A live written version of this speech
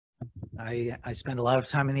I spend a lot of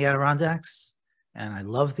time in the Adirondacks, and I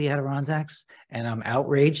love the Adirondacks, and I'm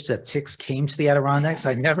outraged that ticks came to the Adirondacks.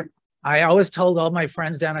 I always told all my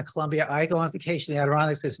friends down at Columbia, I go on vacation in the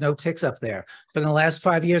Adirondacks, there's no ticks up there. But in the last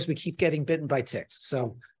 5 years, we keep getting bitten by ticks.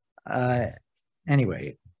 So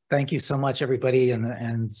anyway, thank you so much, everybody,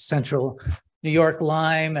 and Central New York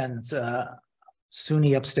Lyme and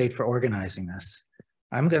SUNY Upstate for organizing this.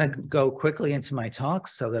 I'm going to go quickly into my talk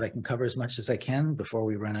so that I can cover as much as I can before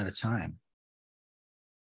we run out of time.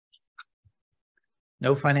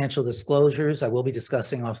 No financial disclosures. I will be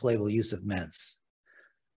discussing off-label use of meds.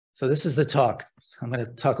 So this is the talk. I'm going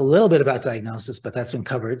to talk a little bit about diagnosis, but that's been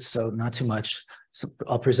covered, so not too much. So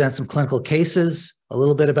I'll present some clinical cases, a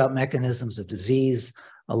little bit about mechanisms of disease,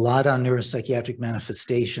 a lot on neuropsychiatric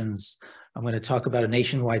manifestations. I'm going to talk about a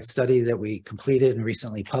nationwide study that we completed and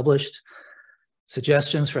recently published,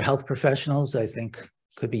 suggestions for health professionals I think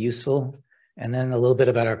could be useful, and then a little bit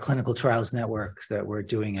about our clinical trials network that we're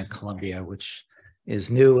doing at Columbia, which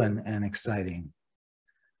is new and exciting.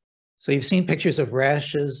 So you've seen pictures of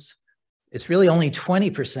rashes. It's really only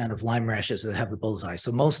 20% of Lyme rashes that have the bullseye.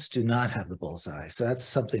 So most do not have the bullseye. So that's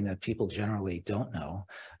something that people generally don't know.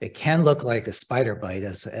 It can look like a spider bite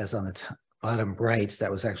as on the bottom right,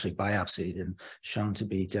 that was actually biopsied and shown to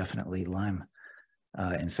be definitely Lyme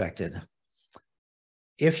infected.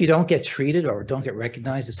 If you don't get treated or don't get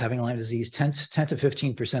recognized as having Lyme disease, 10 to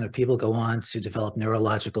 15% of people go on to develop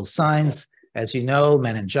neurological signs. As you know,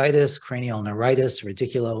 meningitis, cranial neuritis,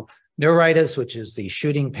 radiculoneuritis, which is the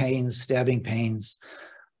shooting pains, stabbing pains.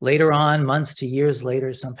 Later on, months to years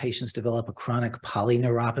later, some patients develop a chronic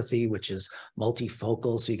polyneuropathy, which is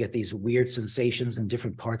multifocal. So you get these weird sensations in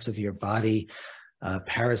different parts of your body,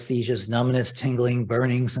 paresthesias, numbness, tingling,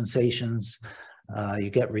 burning sensations. You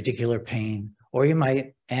get radicular pain. Or you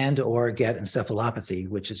might or get encephalopathy,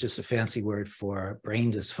 which is just a fancy word for brain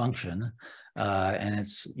dysfunction, and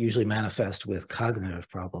it's usually manifest with cognitive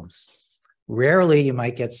problems. Rarely you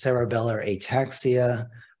might get cerebellar ataxia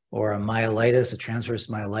or a myelitis, a transverse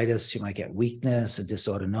myelitis. You might get weakness, a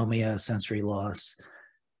dysautonomia, sensory loss,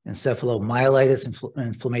 encephalomyelitis,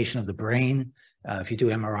 inflammation of the brain. If you do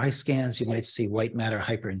MRI scans, you might see white matter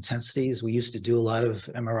hyperintensities. We used to do a lot of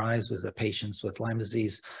MRIs with the patients with Lyme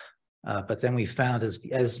disease. But then we found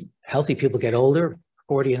as healthy people get older,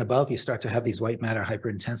 40 and above, you start to have these white matter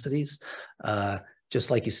hyperintensities, just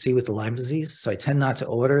like you see with the Lyme disease. So I tend not to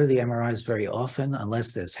order the MRIs very often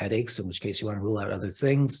unless there's headaches, in which case you want to rule out other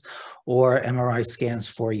things, or MRI scans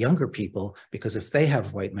for younger people, because if they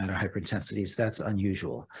have white matter hyperintensities, that's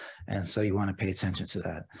unusual. And so you want to pay attention to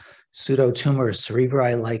that. Pseudotumor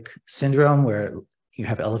cerebri-like syndrome, where you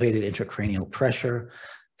have elevated intracranial pressure,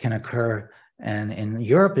 can occur. And in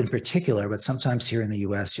Europe in particular, but sometimes here in the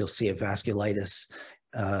US, you'll see a vasculitis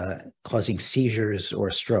causing seizures or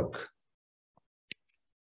stroke.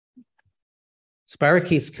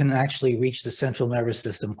 Spirochetes can actually reach the central nervous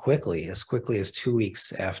system quickly as 2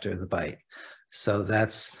 weeks after the bite. So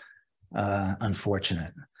that's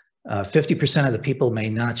unfortunate. 50% of the people may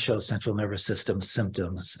not show central nervous system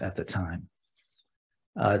symptoms at the time.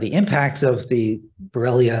 The impact of the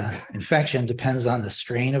Borrelia infection depends on the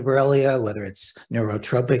strain of Borrelia, whether it's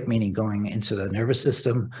neurotropic, meaning going into the nervous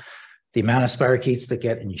system, the amount of spirochetes that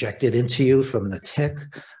get injected into you from the tick,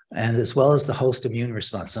 and as well as the host immune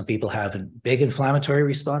response. Some people have big inflammatory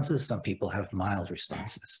responses, some people have mild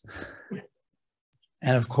responses.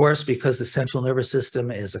 And of course, because the central nervous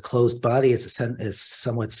system is a closed body, it's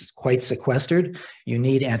somewhat quite sequestered, you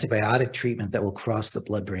need antibiotic treatment that will cross the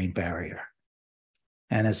blood-brain barrier.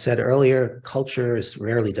 And as said earlier, culture is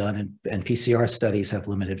rarely done, and PCR studies have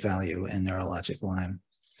limited value in neurologic Lyme.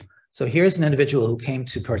 So here's an individual who came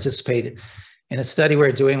to participate in a study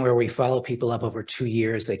we're doing where we follow people up over 2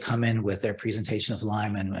 years. They come in with their presentation of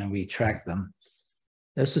Lyme and we track them.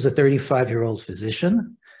 This was a 35-year-old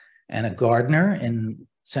physician and a gardener in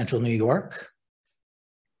central New York.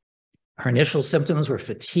 Her initial symptoms were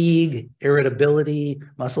fatigue, irritability,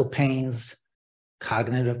 muscle pains,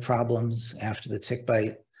 cognitive problems after the tick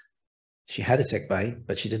bite. She had a tick bite,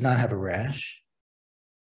 but she did not have a rash.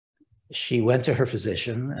 She went to her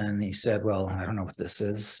physician and he said, well, I don't know what this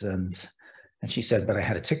is. And she said, but I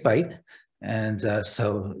had a tick bite. And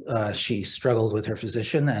so she struggled with her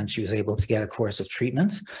physician and she was able to get a course of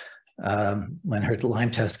treatment. When her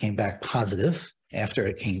Lyme test came back positive, after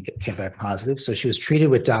it came back positive. So she was treated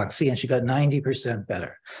with doxy and she got 90%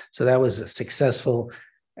 better. So that was a successful.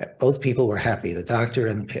 Both people were happy, the doctor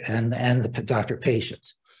and the doctor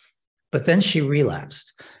patient. But then she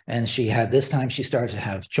relapsed and this time she started to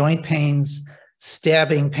have joint pains,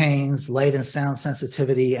 stabbing pains, light and sound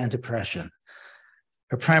sensitivity, and depression.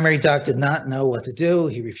 Her primary doc did not know what to do.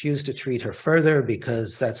 He refused to treat her further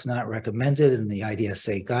because that's not recommended in the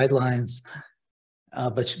IDSA guidelines.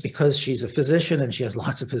 But because she's a physician and she has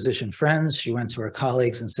lots of physician friends, she went to her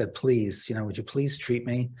colleagues and said, please, would you please treat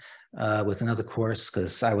me with another course,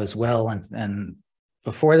 because I was well, and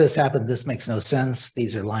before this happened, this makes no sense.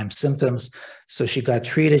 These are Lyme symptoms. So she got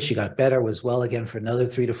treated, she got better, was well again for another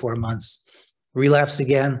 3 to 4 months, relapsed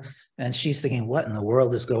again. And she's thinking, what in the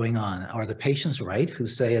world is going on? Are the patients right who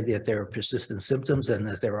say that there are persistent symptoms and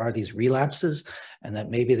that there are these relapses and that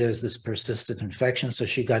maybe there's this persistent infection? So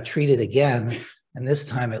she got treated again, and this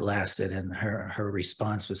time it lasted and her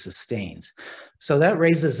response was sustained. So that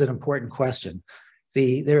raises an important question.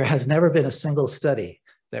 There has never been a single study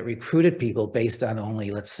that recruited people based on only,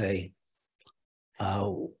 let's say,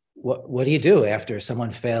 what do you do after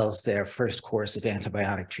someone fails their first course of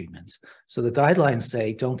antibiotic treatment? So the guidelines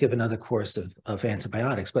say don't give another course of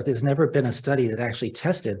antibiotics, but there's never been a study that actually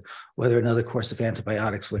tested whether another course of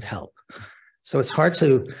antibiotics would help. So it's hard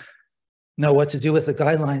to know what to do with the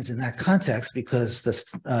guidelines in that context because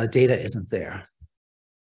the data isn't there.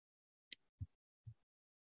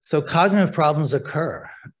 So cognitive problems occur.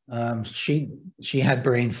 She had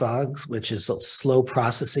brain fog, which is a slow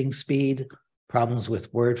processing speed, problems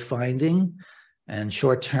with word finding, and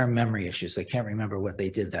short-term memory issues. They can't remember what they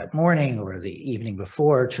did that morning or the evening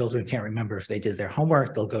before. Children can't remember if they did their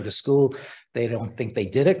homework. They'll go to school. They don't think they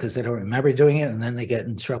did it because they don't remember doing it, and then they get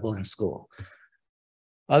in trouble in school.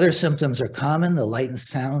 Other symptoms are common, the light and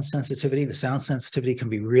sound sensitivity. The sound sensitivity can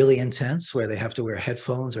be really intense, where they have to wear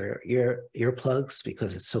headphones or earplugs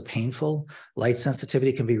because it's so painful. Light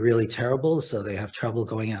sensitivity can be really terrible, so they have trouble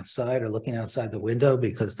going outside or looking outside the window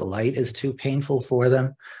because the light is too painful for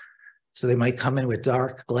them. So they might come in with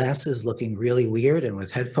dark glasses looking really weird and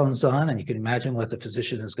with headphones on, and you can imagine what the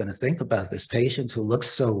physician is going to think about this patient who looks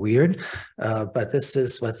so weird. But this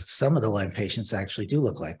is what some of the Lyme patients actually do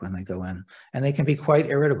look like when they go in, and they can be quite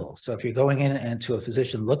irritable. So if you're going in and to a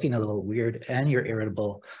physician looking a little weird and you're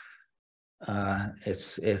irritable,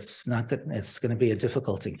 it's not good. It's going to be a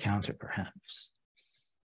difficult encounter, perhaps.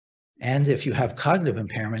 And if you have cognitive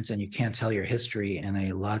impairment and you can't tell your history in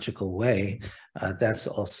a logical way, that's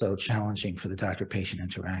also challenging for the doctor-patient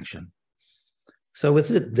interaction. So with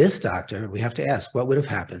this doctor, we have to ask, what would have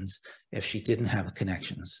happened if she didn't have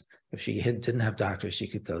connections? If she didn't have doctors she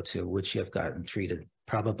could go to, would she have gotten treated?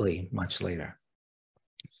 Probably much later.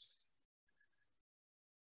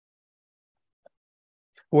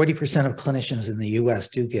 40% of clinicians in the US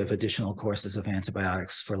do give additional courses of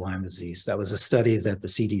antibiotics for Lyme disease. That was a study that the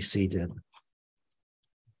CDC did.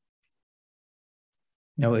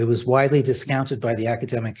 It was widely discounted by the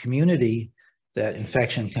academic community that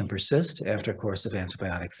infection can persist after a course of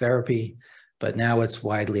antibiotic therapy, but now it's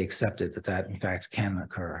widely accepted that that in fact can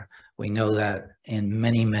occur. We know that in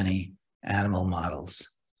many, many animal models.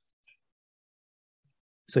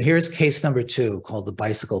 So here's case number 2, called The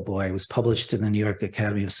Bicycle Boy. It was published in the New York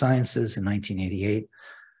Academy of Sciences in 1988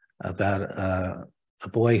 about a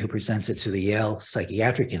boy who presented to the Yale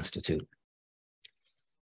Psychiatric Institute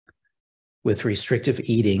with restrictive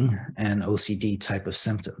eating and OCD type of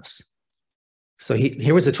symptoms. So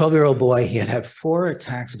here was a 12-year-old boy. He had 4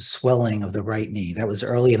 attacks of swelling of the right knee. That was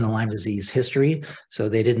early in the Lyme disease history, so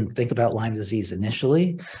they didn't think about Lyme disease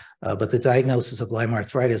initially, but the diagnosis of Lyme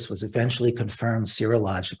arthritis was eventually confirmed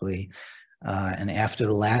serologically. And after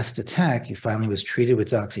the last attack, he finally was treated with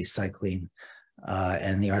doxycycline,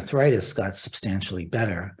 and the arthritis got substantially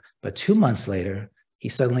better. But 2 months later, he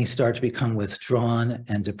suddenly started to become withdrawn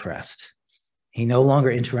and depressed. He no longer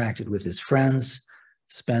interacted with his friends,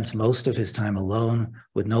 spent most of his time alone,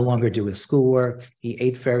 would no longer do his schoolwork, he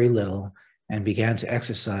ate very little, and began to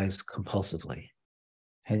exercise compulsively.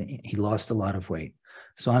 And he lost a lot of weight.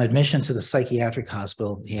 So on admission to the psychiatric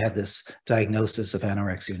hospital, he had this diagnosis of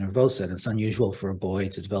anorexia nervosa, and it's unusual for a boy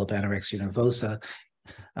to develop anorexia nervosa.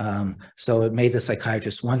 So it made the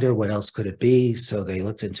psychiatrist wonder what else could it be. So they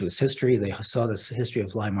looked into his history. They saw this history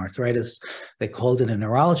of Lyme arthritis. They called in a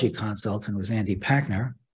neurology consultant, was Andy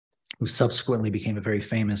Packner, who subsequently became a very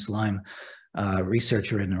famous Lyme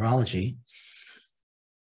researcher in neurology.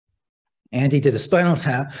 Andy did a spinal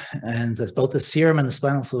tap, and both the serum and the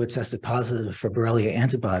spinal fluid tested positive for Borrelia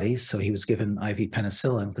antibodies. So he was given IV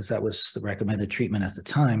penicillin because that was the recommended treatment at the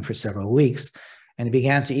time for several weeks. And he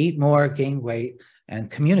began to eat more, gain weight, and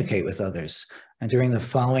communicate with others. And during the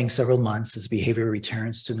following several months, his behavior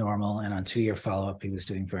returns to normal, and on 2-year follow-up, he was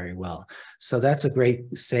doing very well. So that's a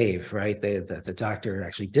great save, right? The doctor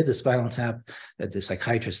actually did the spinal tap, that the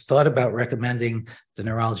psychiatrist thought about recommending the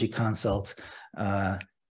neurology consult,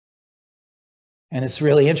 And it's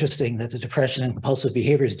really interesting that the depression and compulsive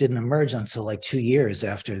behaviors didn't emerge until like 2 years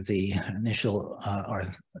after the initial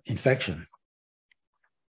infection.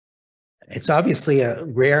 It's obviously a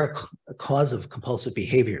rare cause of compulsive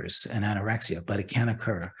behaviors and anorexia, but it can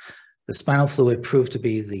occur. The spinal fluid proved to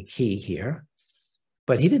be the key here,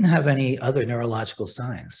 but he didn't have any other neurological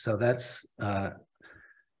signs. So that's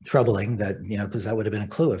troubling that, because that would have been a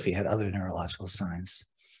clue if he had other neurological signs.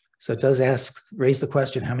 So it does raise the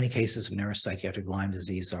question, how many cases of neuropsychiatric Lyme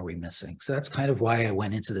disease are we missing? So that's kind of why I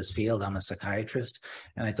went into this field. I'm a psychiatrist,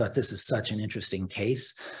 and I thought this is such an interesting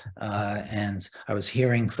case. And I was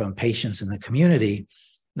hearing from patients in the community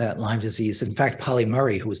that Lyme disease, in fact, Polly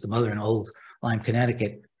Murray, who was the mother in old Lyme,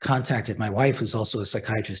 Connecticut, contacted my wife, who's also a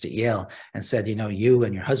psychiatrist at Yale, and said, you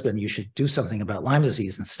and your husband, you should do something about Lyme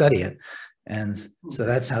disease and study it. And so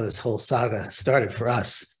that's how this whole saga started for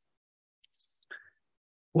us.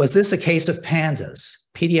 Was this a case of PANDAS,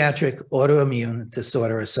 pediatric autoimmune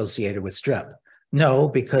disorder associated with strep? No,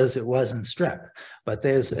 because it wasn't strep, but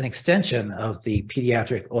there's an extension of the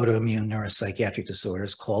pediatric autoimmune neuropsychiatric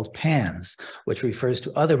disorders called PANS, which refers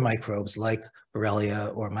to other microbes like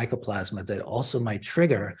Borrelia or Mycoplasma that also might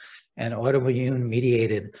trigger an autoimmune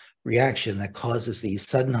mediated reaction that causes these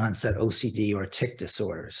sudden onset OCD or tic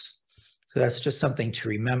disorders. So that's just something to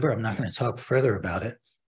remember. I'm not going to talk further about it,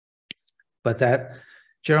 but that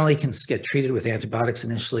generally can get treated with antibiotics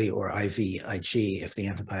initially or IVIG if the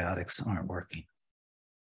antibiotics aren't working.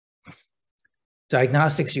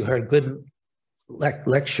 Diagnostics, you heard good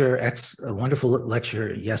lecture, a wonderful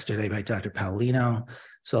lecture yesterday by Dr. Paolino.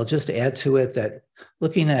 So I'll just add to it that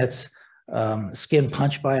looking at skin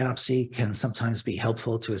punch biopsy can sometimes be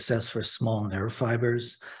helpful to assess for small nerve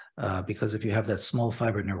fibers because if you have that small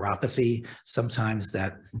fiber neuropathy, sometimes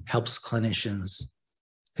that helps clinicians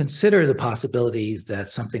consider the possibility that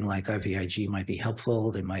something like IVIG might be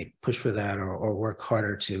helpful. They might push for that or work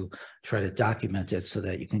harder to try to document it so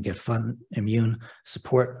that you can get immune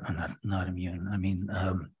support,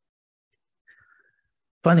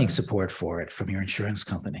 funding support for it from your insurance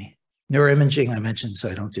company. Neuroimaging, I mentioned, so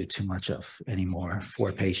I don't do too much of anymore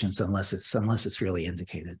for patients unless it's really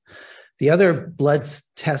indicated. The other blood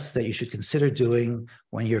tests that you should consider doing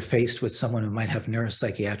when you're faced with someone who might have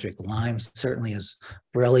neuropsychiatric Lyme certainly is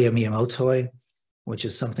Borrelia miyamotoi, which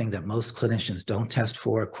is something that most clinicians don't test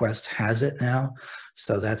for. Quest has it now,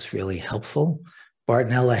 so that's really helpful.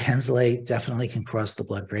 Bartonella henselae definitely can cross the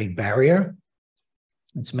blood-brain barrier.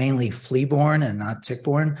 It's mainly flea-borne and not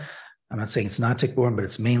tick-borne. I'm not saying it's not tick-borne, but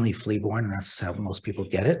it's mainly flea-borne, and that's how most people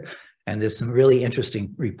get it. And there's some really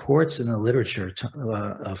interesting reports in the literature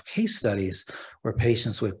of case studies where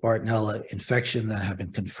patients with Bartonella infection that have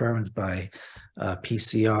been confirmed by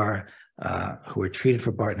PCR who were treated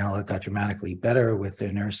for Bartonella got dramatically better with their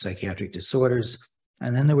neuropsychiatric disorders.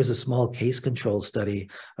 And then there was a small case control study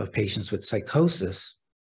of patients with psychosis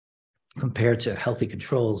compared to healthy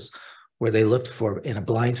controls where they looked for, in a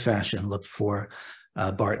blind fashion, looked for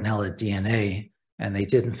Bartonella DNA, and they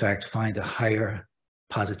did in fact find a higher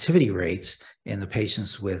positivity rate in the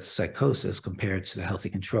patients with psychosis compared to the healthy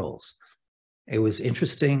controls. It was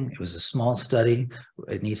interesting. It was a small study.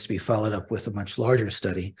 It needs to be followed up with a much larger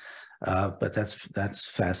study, but that's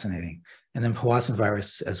fascinating. And then Powassan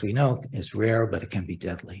virus, as we know, is rare, but it can be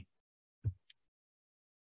deadly.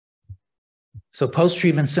 So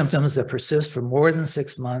post-treatment symptoms that persist for more than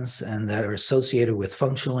 6 months and that are associated with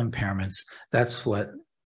functional impairments, that's what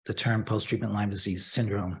the term post-treatment Lyme disease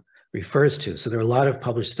syndrome refers to. So there are a lot of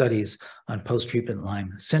published studies on post-treatment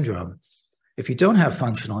Lyme syndrome. If you don't have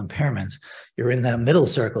functional impairments, you're in that middle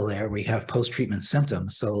circle there where you have post-treatment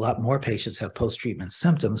symptoms. So a lot more patients have post-treatment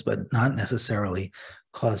symptoms, but not necessarily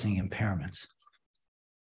causing impairments.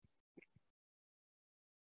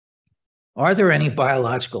 Are there any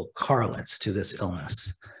biological correlates to this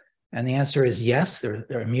illness? And the answer is yes. There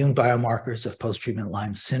are immune biomarkers of post-treatment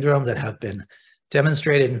Lyme syndrome that have been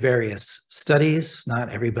demonstrated in various studies. Not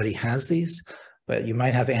everybody has these, but you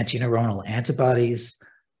might have antineuronal antibodies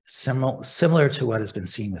similar to what has been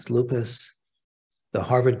seen with lupus. The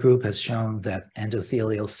Harvard group has shown that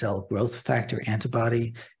endothelial cell growth factor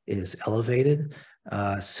antibody is elevated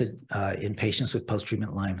in patients with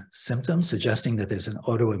post-treatment Lyme symptoms, suggesting that there's an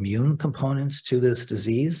autoimmune component to this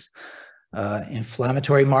disease.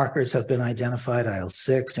 Inflammatory markers have been identified,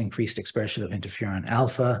 IL-6, increased expression of interferon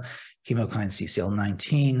alpha, chemokine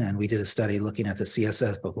CCL19, and we did a study looking at the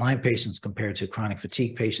CSF of Lyme patients compared to chronic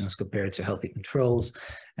fatigue patients compared to healthy controls,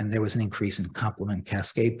 and there was an increase in complement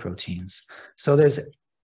cascade proteins. So there's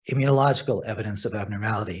immunological evidence of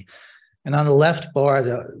abnormality. And on the left bar,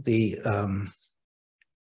 the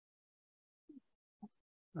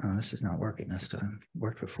This is not working this time.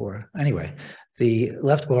 Worked before. Anyway, the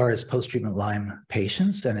left bar is post-treatment Lyme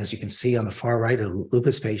patients. And as you can see on the far right are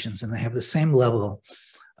lupus patients, and they have the same level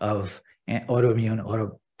of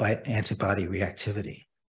autoimmune antibody reactivity.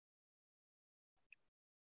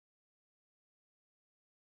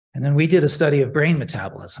 And then we did a study of brain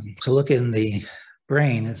metabolism to look in the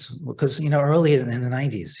brain, because, early in the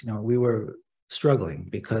 90s, we were struggling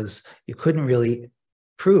because you couldn't really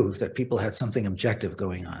prove that people had something objective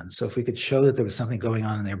going on. So if we could show that there was something going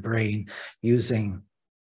on in their brain using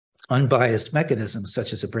unbiased mechanisms,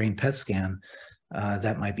 such as a brain PET scan,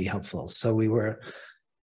 that might be helpful. So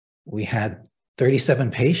we had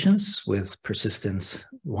 37 patients with persistent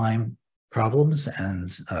Lyme problems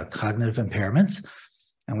and cognitive impairment.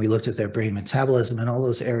 And we looked at their brain metabolism, and all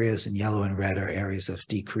those areas in yellow and red are areas of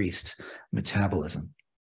decreased metabolism.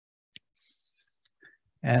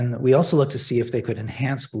 And we also looked to see if they could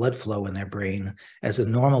enhance blood flow in their brain as a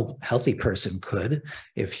normal, healthy person could,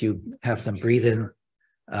 if you have them breathe in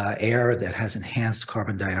air that has enhanced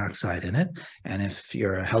carbon dioxide in it. And if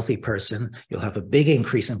you're a healthy person, you'll have a big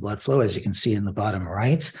increase in blood flow, as you can see in the bottom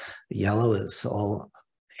right. The yellow is all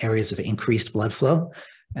areas of increased blood flow.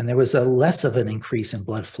 And there was a less of an increase in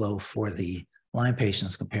blood flow for the Lyme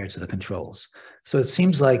patients compared to the controls. So it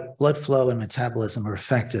seems like blood flow and metabolism are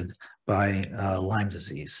affected by Lyme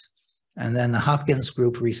disease. And then the Hopkins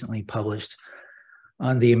group recently published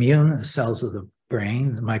on the immune cells of the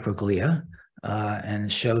brain, the microglia, and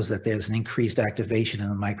shows that there's an increased activation in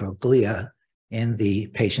the microglia in the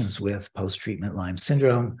patients with post-treatment Lyme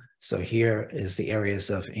syndrome. So here is the areas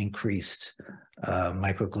of increased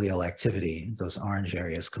microglial activity, those orange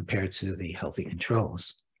areas, compared to the healthy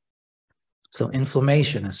controls. So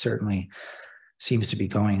inflammation is certainly seems to be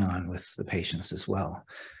going on with the patients as well.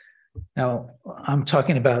 Now, I'm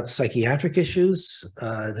talking about psychiatric issues.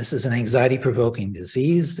 This is an anxiety-provoking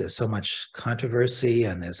disease. There's so much controversy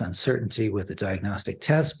and there's uncertainty with the diagnostic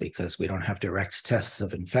test because we don't have direct tests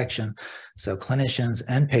of infection. So clinicians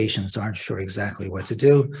and patients aren't sure exactly what to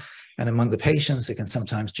do. And among the patients, it can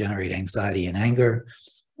sometimes generate anxiety and anger.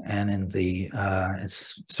 And in the,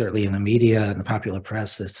 it's certainly in the media and the popular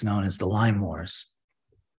press, that's known as the Lyme Wars.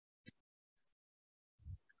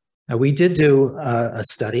 Now, we did do a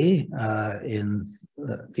study in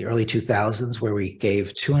the early 2000s where we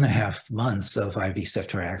gave 2.5 months of IV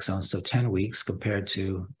ceftriaxone, so 10 weeks compared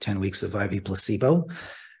to 10 weeks of IV placebo.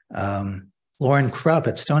 Lauren Krupp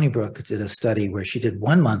at Stony Brook did a study where she did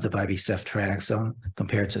 1 month of IV ceftriaxone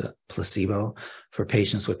compared to placebo for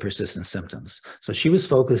patients with persistent symptoms. So she was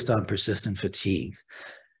focused on persistent fatigue.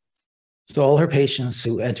 So all her patients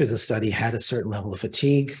who entered the study had a certain level of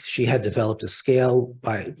fatigue. She had developed a scale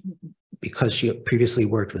because she previously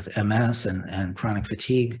worked with MS and chronic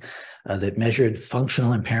fatigue that measured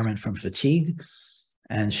functional impairment from fatigue.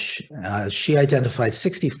 And she identified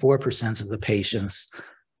 64% of the patients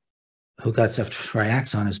who got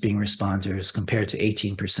ceftriaxone as being responders compared to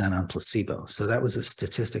 18% on placebo. So that was a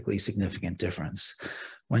statistically significant difference.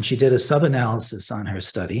 When she did a sub-analysis on her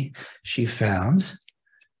study, she found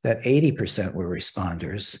that 80% were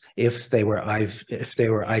responders if they were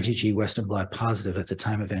IgG Western blot positive at the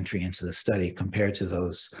time of entry into the study compared to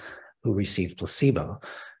those who received placebo.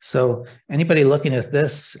 So anybody looking at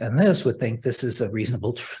this and this would think this is a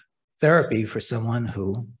reasonable therapy for someone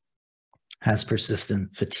who has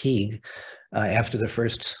persistent fatigue after the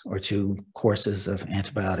first or 2 courses of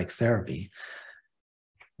antibiotic therapy.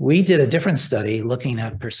 We did a different study looking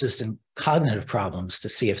at persistent cognitive problems to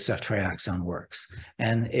see if ceftriaxone works.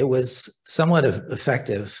 And it was somewhat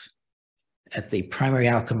effective at the primary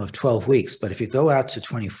outcome of 12 weeks. But if you go out to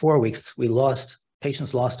 24 weeks,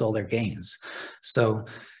 patients lost all their gains. So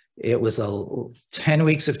it was 10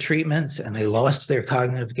 weeks of treatment and they lost their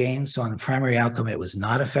cognitive gains. So on the primary outcome, it was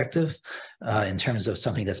not effective in terms of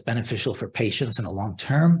something that's beneficial for patients in the long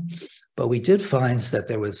term. But we did find that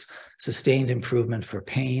there was sustained improvement for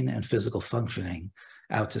pain and physical functioning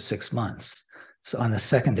out to 6 months, so on the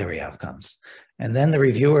secondary outcomes. And then the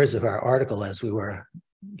reviewers of our article, as we were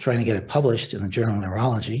trying to get it published in the Journal of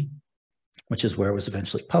Neurology, which is where it was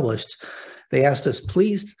eventually published, they asked us,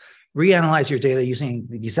 please reanalyze your data using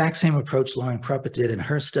the exact same approach Lauren Krupp did in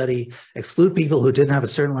her study, exclude people who didn't have a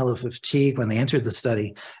certain level of fatigue when they entered the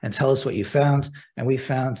study, and tell us what you found. And we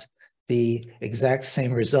found the exact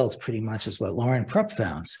same results pretty much as what Lauren Krupp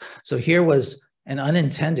found. So here was an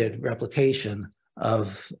unintended replication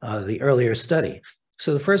of the earlier study.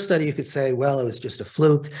 So the first study, you could say, well, it was just a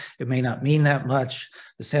fluke. It may not mean that much.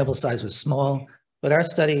 The sample size was small, but our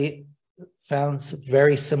study found some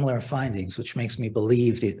very similar findings, which makes me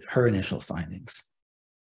believe her initial findings.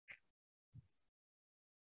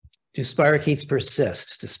 Do spirochetes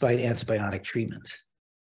persist despite antibiotic treatment?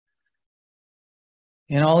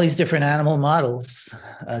 In all these different animal models,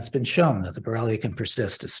 it's been shown that the Borrelia can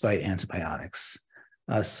persist despite antibiotics.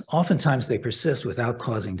 Oftentimes they persist without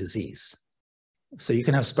causing disease. So you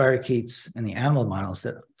can have spirochetes in the animal models.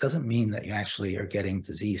 That doesn't mean that you actually are getting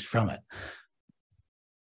disease from it.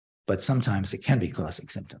 But sometimes it can be causing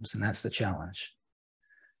symptoms, and that's the challenge.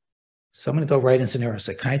 So I'm going to go right into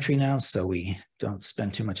neuropsychiatry now, so we don't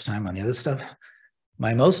spend too much time on the other stuff.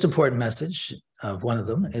 My most important message of one of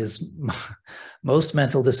them is most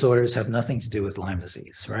mental disorders have nothing to do with Lyme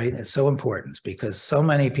disease, right? It's so important because so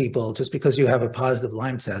many people, just because you have a positive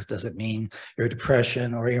Lyme test doesn't mean your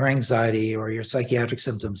depression or your anxiety or your psychiatric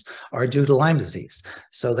symptoms are due to Lyme disease.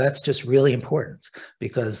 So that's just really important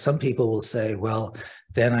because some people will say, well,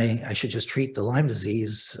 then I should just treat the Lyme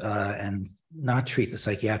disease and not treat the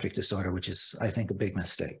psychiatric disorder, which is, I think, a big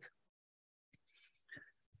mistake.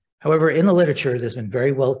 However, in the literature, there's been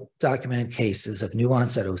very well documented cases of new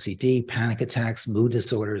onset OCD, panic attacks, mood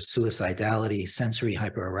disorders, suicidality, sensory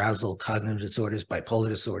hyperarousal, cognitive disorders, bipolar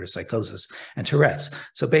disorder, psychosis, and Tourette's.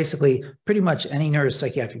 So basically, pretty much any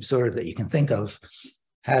neuropsychiatric disorder that you can think of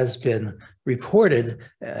has been reported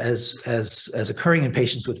as occurring in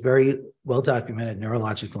patients with very well documented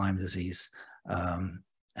neurologic Lyme disease,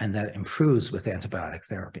 and that improves with antibiotic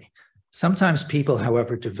therapy. Sometimes people,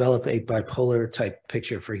 however, develop a bipolar type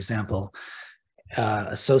picture, for example,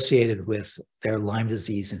 associated with their Lyme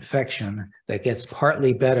disease infection that gets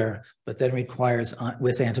partly better, but then requires,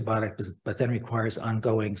 with antibiotic, but then requires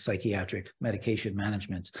ongoing psychiatric medication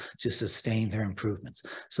management to sustain their improvement.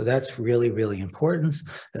 So that's really, really important,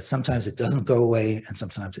 that sometimes it doesn't go away and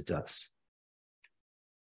sometimes it does.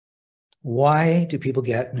 Why do people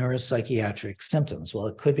get neuropsychiatric symptoms? Well,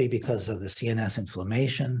 it could be because of the CNS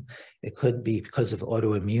inflammation. It could be because of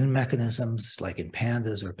autoimmune mechanisms like in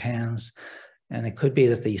pandas or PANS. And it could be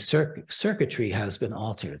that the circuitry has been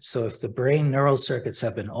altered. So if the brain neural circuits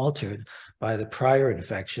have been altered by the prior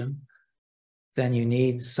infection, then you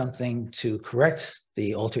need something to correct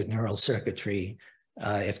the altered neural circuitry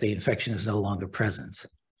if the infection is no longer present.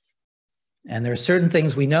 And there are certain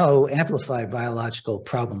things we know amplify biological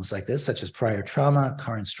problems like this, such as prior trauma,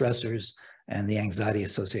 current stressors, and the anxiety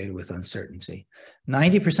associated with uncertainty.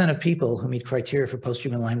 90% of people who meet criteria for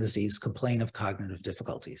post-treatment Lyme disease complain of cognitive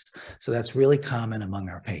difficulties. So that's really common among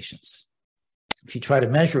our patients. If you try to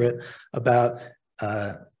measure it, about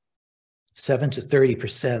 7 to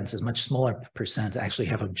 30%, a much smaller percent, actually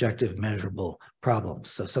have objective measurable problems.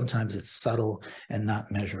 So sometimes it's subtle and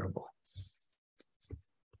not measurable.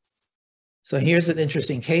 So here's an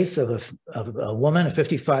interesting case of a woman, a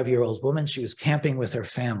 55-year-old woman. She was camping with her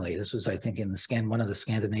family. This was, I think, in one of the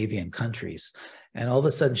Scandinavian countries. And all of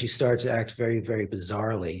a sudden, she started to act very, very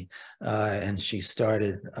bizarrely. And she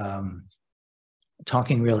started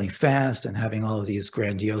talking really fast and having all of these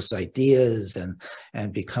grandiose ideas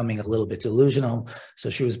and becoming a little bit delusional. So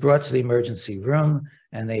she was brought to the emergency room,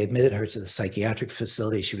 and they admitted her to the psychiatric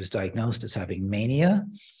facility. She was diagnosed as having mania.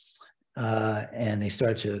 And they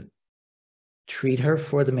started to treat her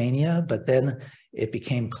for the mania, but then it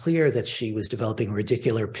became clear that she was developing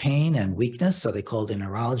radicular pain and weakness, so they called in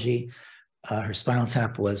neurology. Her spinal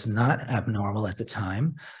tap was not abnormal at the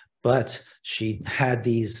time, but she had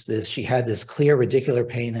this clear radicular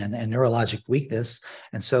pain and neurologic weakness,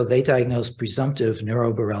 and so they diagnosed presumptive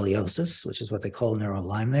neuroborreliosis, which is what they call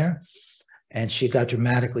neuro-Lyme there. And she got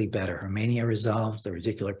dramatically better. Her mania resolved, the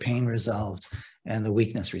radicular pain resolved, and the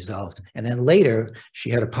weakness resolved. And then later, she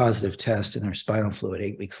had a positive test in her spinal fluid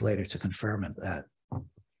 8 weeks later to confirm that.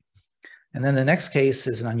 And then the next case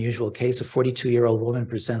is an unusual case. A 42-year-old woman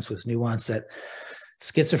presents with new onset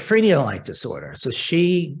schizophrenia-like disorder. So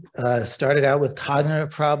she started out with cognitive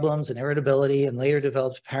problems and irritability and later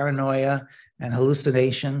developed paranoia and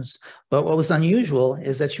hallucinations. But what was unusual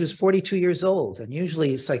is that she was 42 years old. And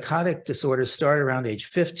usually psychotic disorders start around age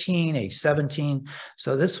 15, age 17.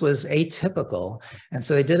 So this was atypical. And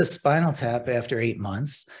so they did a spinal tap after 8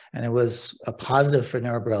 months, and it was a positive for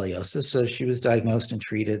neuroborreliosis. So she was diagnosed and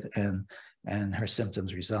treated, and her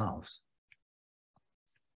symptoms resolved.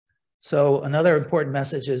 So another important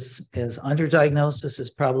message is underdiagnosis is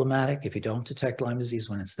problematic if you don't detect Lyme disease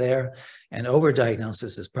when it's there, and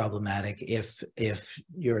overdiagnosis is problematic if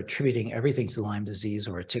you're attributing everything to Lyme disease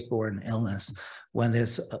or a tick-borne illness when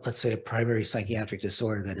there's, let's say, a primary psychiatric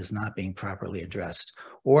disorder that is not being properly addressed,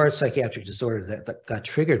 or a psychiatric disorder that got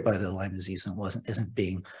triggered by the Lyme disease and isn't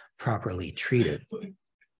being properly treated.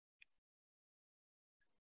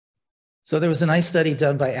 So there was a nice study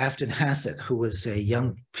done by Afton Hassett, who was a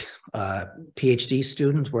young PhD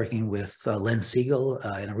student working with Len Siegel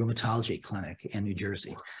in a rheumatology clinic in New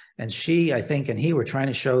Jersey. And she, I think, and he were trying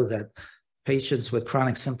to show that patients with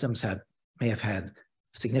chronic symptoms may have had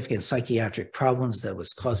significant psychiatric problems that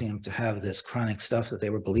was causing them to have this chronic stuff that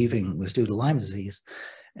they were believing was due to Lyme disease.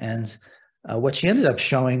 And what she ended up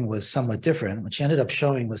showing was somewhat different. What she ended up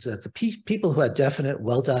showing was that the people who had definite,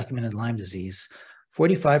 well-documented Lyme disease,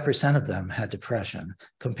 45% of them had depression,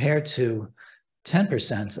 compared to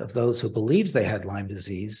 10% of those who believed they had Lyme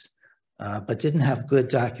disease, but didn't have good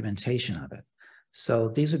documentation of it. So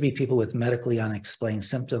these would be people with medically unexplained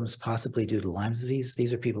symptoms, possibly due to Lyme disease.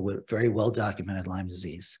 These are people with very well-documented Lyme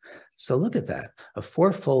disease. So look at that, a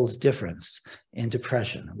fourfold difference in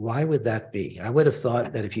depression. Why would that be? I would have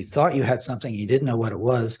thought that if you thought you had something, you didn't know what it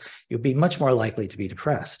was, you'd be much more likely to be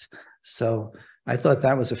depressed. So I thought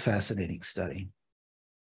that was a fascinating study.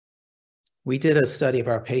 We did a study of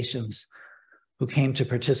our patients who came to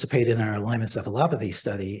participate in our Lyme encephalopathy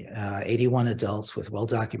study, 81 adults with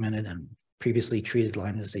well-documented and previously treated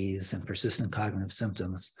Lyme disease and persistent cognitive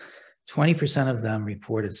symptoms. 20% of them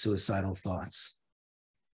reported suicidal thoughts.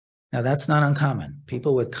 Now, that's not uncommon.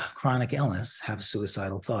 People with chronic illness have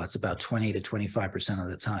suicidal thoughts about 20 to 25% of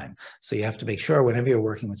the time. So you have to make sure whenever you're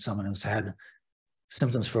working with someone who's had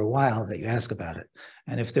symptoms for a while that you ask about it.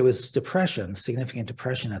 And if there was depression, significant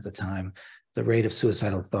depression at the time, the rate of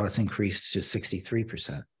suicidal thoughts increased to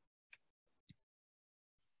 63%.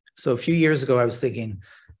 So a few years ago, I was thinking,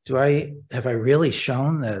 have I really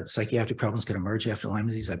shown that psychiatric problems can emerge after Lyme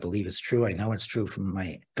disease? I believe it's true. I know it's true from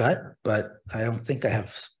my gut, but I don't think I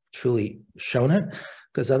have truly shown it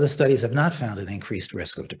because other studies have not found an increased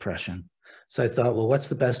risk of depression. So I thought, well, what's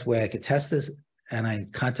the best way I could test this? And I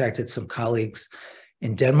contacted some colleagues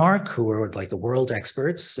in Denmark who were like the world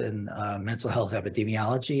experts in mental health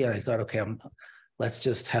epidemiology. And I thought, okay, let's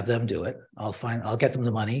just have them do it. I'll get them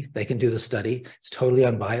the money. They can do the study. It's totally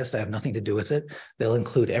unbiased. I have nothing to do with it. They'll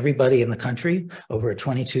include everybody in the country over a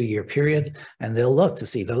 22-year period, and they'll look to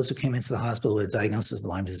see those who came into the hospital with a diagnosis of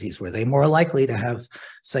Lyme disease, were they more likely to have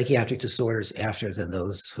psychiatric disorders after than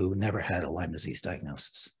those who never had a Lyme disease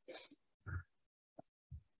diagnosis.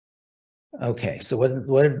 Okay, so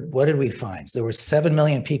what did we find? There were 7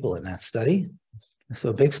 million people in that study. So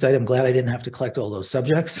a big study. I'm glad I didn't have to collect all those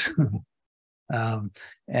subjects.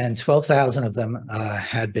 And 12,000 of them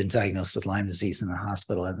had been diagnosed with Lyme disease in the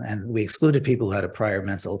hospital. And we excluded people who had a prior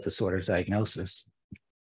mental disorder diagnosis.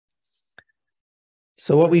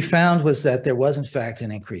 So what we found was that there was, in fact,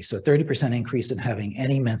 an increase. So a 30% increase in having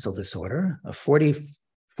any mental disorder, a 44%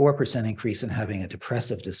 increase in having a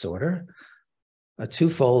depressive disorder, a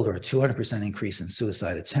twofold or 200% increase in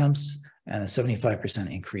suicide attempts, and a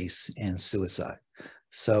 75% increase in suicide.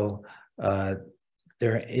 So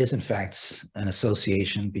there is, in fact, an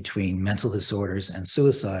association between mental disorders and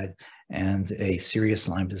suicide and a serious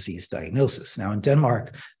Lyme disease diagnosis. Now, in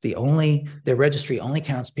Denmark, their registry only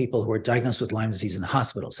counts people who are diagnosed with Lyme disease in the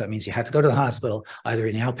hospital. So that means you have to go to the hospital, either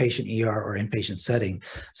in the outpatient ER or inpatient setting.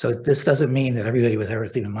 So this doesn't mean that everybody with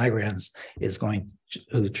erythema migrans is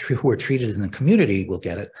who are treated in the community will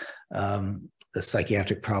get it, the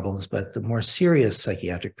psychiatric problems, but the more serious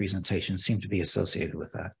psychiatric presentations seem to be associated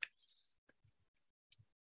with that.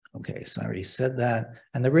 Okay, so I already said that.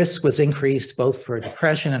 And the risk was increased both for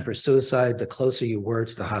depression and for suicide the closer you were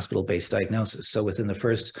to the hospital-based diagnosis. So within the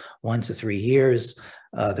first 1 to 3 years,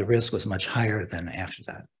 the risk was much higher than after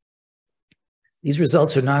that. These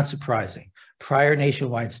results are not surprising. Prior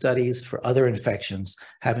nationwide studies for other infections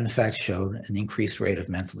have in fact shown an increased rate of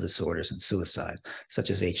mental disorders and suicide, such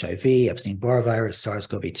as HIV, Epstein-Barr virus,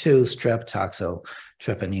 SARS-CoV-2, strep, toxo,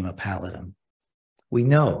 treponema pallidum. We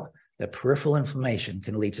know that peripheral inflammation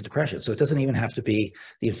can lead to depression. So it doesn't even have to be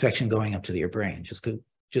the infection going up to your brain.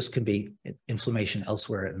 Just can be inflammation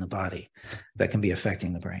elsewhere in the body that can be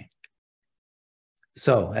affecting the brain.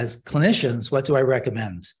 So as clinicians, what do I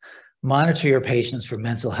recommend? Monitor your patients for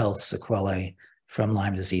mental health sequelae from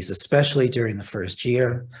Lyme disease, especially during the first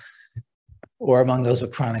year or among those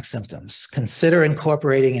with chronic symptoms. Consider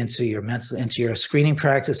incorporating into your screening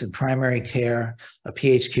practice in primary care a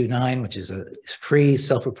PHQ-9, which is a free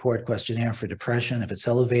self-report questionnaire for depression. If it's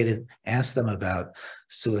elevated, ask them about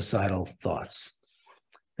suicidal thoughts.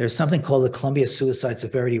 There's something called the Columbia Suicide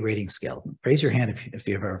Severity Rating Scale. Raise your hand if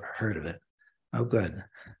you've ever heard of it. Oh, good.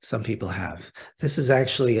 Some people have. This is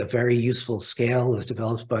actually a very useful scale. It was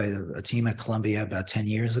developed by a team at Columbia about 10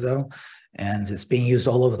 years ago, and it's being used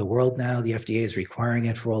all over the world now. The FDA is requiring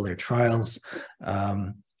it for all their trials.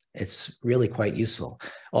 it's really quite useful.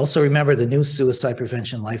 Also, remember the new Suicide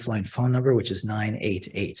Prevention Lifeline phone number, which is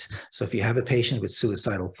 988. So if you have a patient with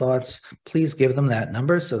suicidal thoughts, please give them that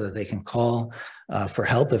number so that they can call for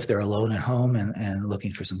help if they're alone at home and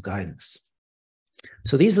looking for some guidance.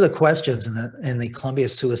 So these are the questions in the Columbia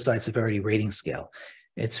Suicide Severity Rating Scale.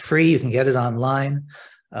 It's free. You can get it online.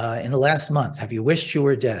 In the last month, have you wished you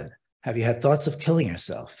were dead? Have you had thoughts of killing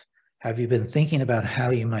yourself? Have you been thinking about how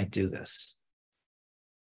you might do this?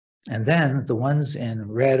 And then the ones in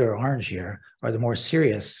red or orange here are the more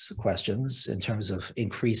serious questions in terms of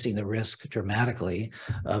increasing the risk dramatically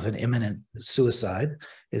of an imminent suicide,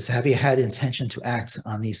 is have you had intention to act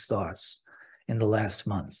on these thoughts in the last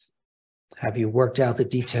month? Have you worked out the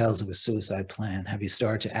details of a suicide plan? Have you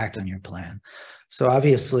started to act on your plan? So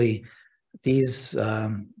obviously these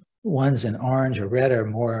ones in orange or red are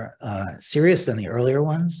more serious than the earlier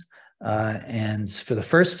ones. And for the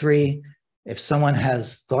first three, if someone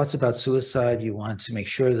has thoughts about suicide, you want to make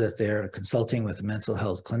sure that they're consulting with a mental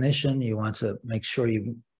health clinician. You want to make sure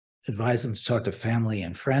you advise them to talk to family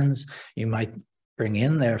and friends. You might bring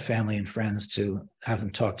in their family and friends to have them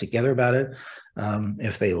talk together about it,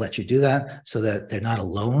 if they let you do that, so that they're not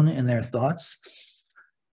alone in their thoughts.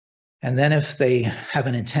 And then if they have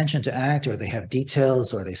an intention to act, or they have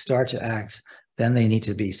details, or they start to act, then they need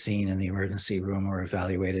to be seen in the emergency room or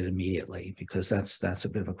evaluated immediately, because that's a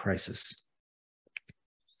bit of a crisis.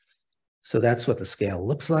 So that's what the scale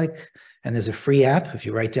looks like. And there's a free app. If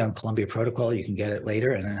you write down Columbia Protocol, you can get it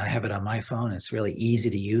later. And I have it on my phone. It's really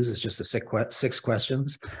easy to use. It's just the 6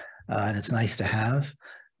 questions. And it's nice to have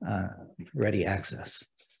ready access.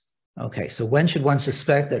 Okay, so when should one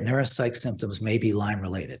suspect that neuropsych symptoms may be Lyme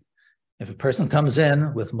related? If a person comes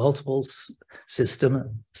in with multiple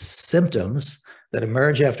symptoms that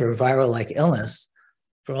emerge after a viral-like illness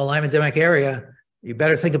from a Lyme endemic area, you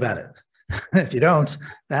better think about it. If you don't,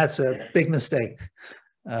 that's a big mistake.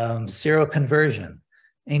 Seroconversion,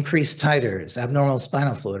 increased titers, abnormal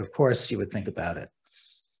spinal fluid, of course you would think about it.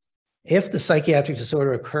 If the psychiatric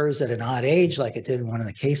disorder occurs at an odd age, like it did in one of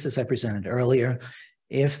the cases I presented earlier,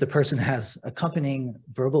 if the person has accompanying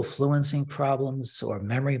verbal fluency problems or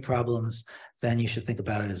memory problems, then you should think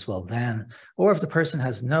about it as well then. Or if the person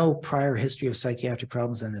has no prior history of psychiatric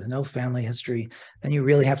problems and there's no family history, then you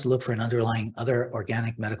really have to look for an underlying other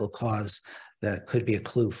organic medical cause that could be a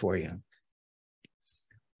clue for you.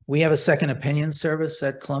 We have a second opinion service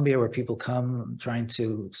at Columbia where people come trying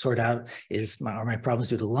to sort out, are my problems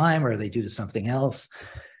due to Lyme, or are they due to something else?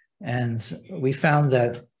 And we found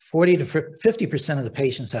that 40 to 50% of the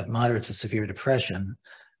patients have moderate to severe depression,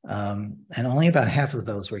 and only about half of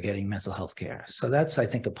those were getting mental health care. So that's, I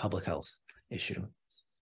think, a public health issue.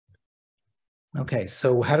 Okay,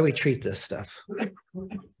 so how do we treat this stuff?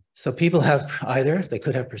 So people have they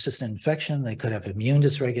could have persistent infection, they could have immune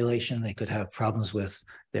dysregulation, they could have problems with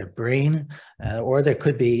their brain, or there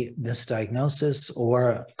could be misdiagnosis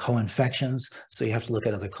or co-infections. So you have to look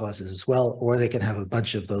at other causes as well, or they can have a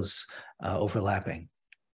bunch of those overlapping.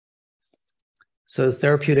 So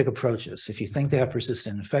therapeutic approaches. If you think they have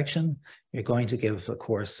persistent infection, you're going to give a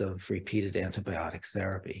course of repeated antibiotic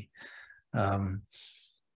therapy.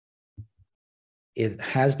 It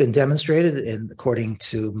has been demonstrated, according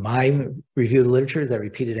to my review of the literature, that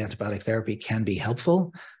repeated antibiotic therapy can be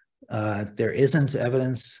helpful. There isn't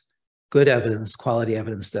evidence, good evidence, quality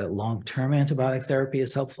evidence that long-term antibiotic therapy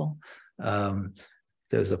is helpful.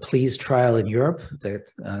 There's a PLEASE trial in Europe that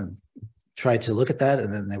tried to look at that,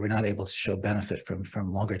 and then they were not able to show benefit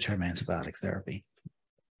from longer-term antibiotic therapy.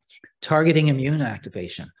 Targeting immune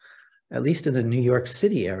activation. At least in the New York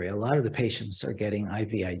City area, a lot of the patients are getting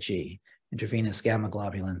IVIG, intravenous gamma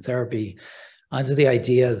globulin therapy, under the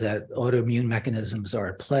idea that autoimmune mechanisms are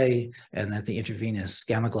at play and that the intravenous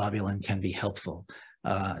gamma globulin can be helpful.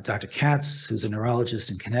 Dr. Katz, who's a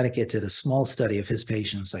neurologist in Connecticut, did a small study of his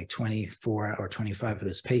patients, like 24 or 25 of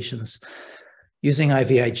his patients, using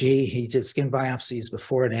IVIG. He did skin biopsies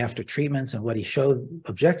before and after treatment, and what he showed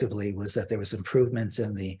objectively was that there was improvement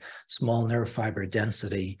in the small nerve fiber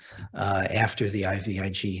density after the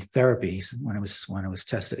IVIG therapy when it was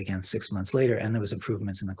tested again 6 months later, and there was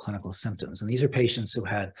improvements in the clinical symptoms. And these are patients who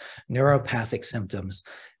had neuropathic symptoms,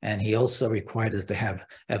 and he also required that they have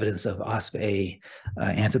evidence of OSPA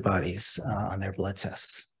antibodies on their blood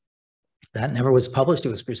tests. That never was published. It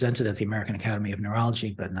was presented at the American Academy of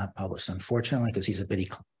Neurology, but not published, unfortunately, because he's a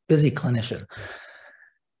busy clinician.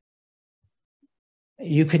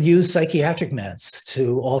 You can use psychiatric meds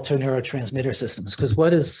to alter neurotransmitter systems, because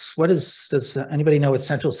does anybody know what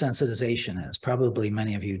central sensitization is? Probably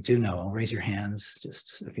many of you do know. Raise your hands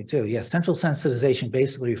just if you do. Yeah, central sensitization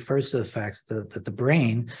basically refers to the fact that the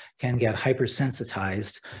brain can get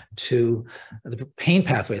hypersensitized to the pain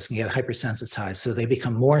pathways, can get hypersensitized, so they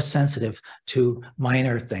become more sensitive to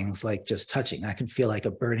minor things like just touching. That can feel like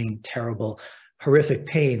a burning, terrible, horrific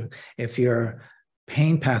pain if your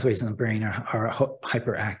pain pathways in the brain are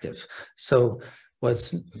hyperactive. So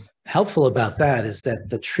what's helpful about that is that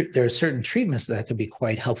there are certain treatments that can be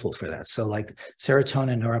quite helpful for that. So like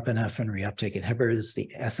serotonin, norepinephrine reuptake inhibitors, the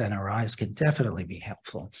SNRIs can definitely be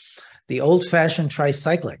helpful. The old-fashioned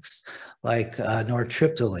tricyclics like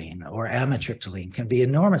nortriptyline or amitriptyline can be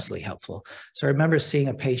enormously helpful. So I remember seeing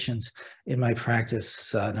a patient in my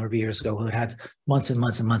practice a number of years ago who had months and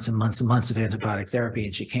months and months and months and months of antibiotic therapy,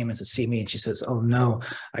 and she came in to see me and she says, "Oh no,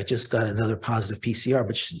 I just got another positive PCR,"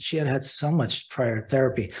 but she had had so much prior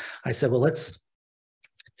therapy. I said, "Well, let's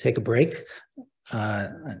take a break."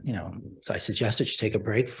 So I suggested she take a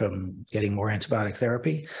break from getting more antibiotic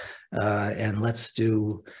therapy, and let's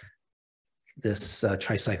do this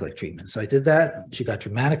tricyclic treatment. So I did that. She got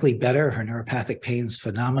dramatically better. Her neuropathic pains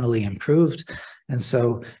phenomenally improved. And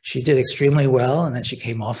so she did extremely well. And then she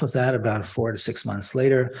came off of that about 4 to 6 months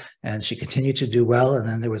later, and she continued to do well. And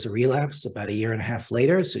then there was a relapse about 1.5 years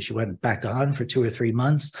later. So she went back on for 2 or 3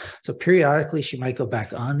 months. So periodically she might go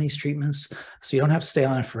back on these treatments. So you don't have to stay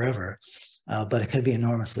on it forever, but it can be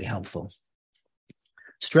enormously helpful.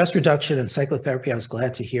 Stress reduction and psychotherapy. I was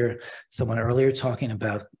glad to hear someone earlier talking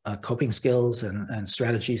about coping skills and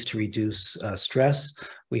strategies to reduce stress.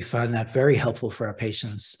 We find that very helpful for our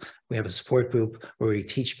patients. We have a support group where we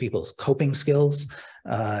teach people coping skills,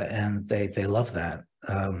 and they love that.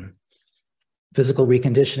 Physical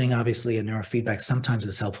reconditioning, obviously, and neurofeedback sometimes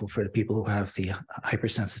is helpful for the people who have the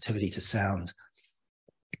hypersensitivity to sound.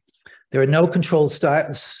 There are no controlled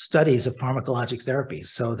studies of pharmacologic therapy.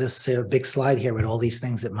 So this big slide here with all these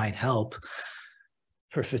things that might help.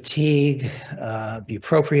 For fatigue,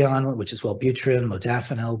 bupropion, which is Wellbutrin,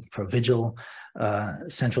 modafinil, Provigil,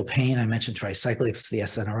 central pain, I mentioned tricyclics, the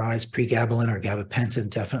SNRIs, pregabalin or gabapentin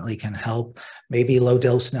definitely can help. Maybe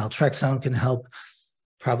low-dose naltrexone can help.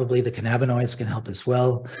 Probably the cannabinoids can help as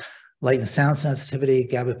well. Light and sound sensitivity,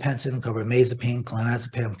 gabapentin, carbamazepine,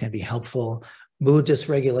 clonazepam can be helpful. Mood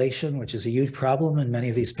dysregulation, which is a huge problem in many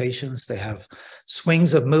of these patients. They have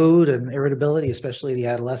swings of mood and irritability, especially the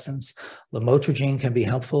adolescents. Lamotrigine can be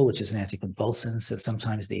helpful, which is an anticonvulsant, and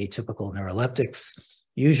sometimes the atypical neuroleptics.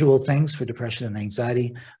 Usual things for depression and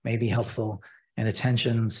anxiety may be helpful, and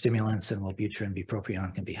attention stimulants and Wellbutrin,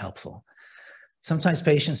 bupropion can be helpful. Sometimes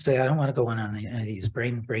patients say, "I don't want to go on any of these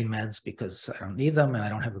brain meds because I don't need them and I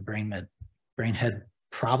don't have a brain head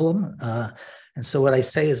problem." And so what I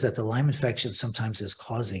say is that the Lyme infection sometimes is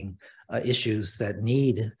causing issues that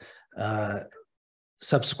need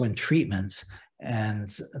subsequent treatment, and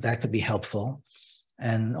that could be helpful.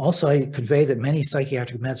 And also I convey that many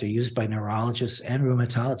psychiatric meds are used by neurologists and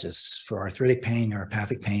rheumatologists for arthritic pain,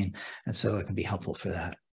 neuropathic pain, and so it can be helpful for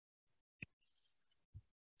that.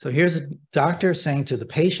 So here's a doctor saying to the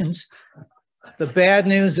patient, "The bad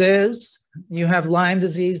news is you have Lyme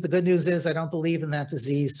disease. The good news is I don't believe in that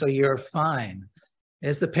disease, so you're fine."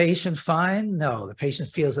 Is the patient fine? No, the patient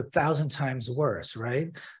feels 1,000 times worse, right?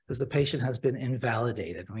 Because the patient has been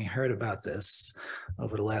invalidated. We heard about this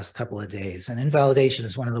over the last couple of days. And invalidation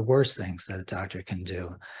is one of the worst things that a doctor can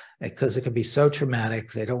do, because it can be so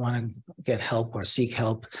traumatic. They don't want to get help or seek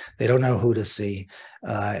help. They don't know who to see.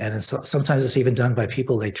 And sometimes it's even done by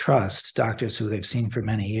people they trust, doctors who they've seen for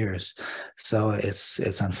many years. So it's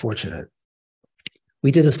unfortunate. We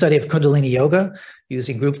did a study of Kundalini Yoga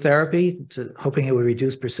using group therapy, hoping it would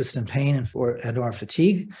reduce persistent pain and or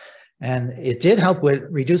fatigue. And it did help with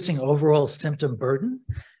reducing overall symptom burden.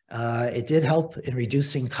 It did help in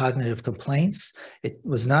reducing cognitive complaints. It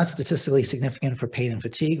was not statistically significant for pain and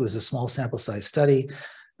fatigue. It was a small sample size study.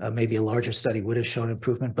 Maybe a larger study would have shown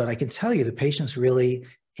improvement, but I can tell you the patients really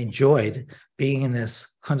enjoyed being in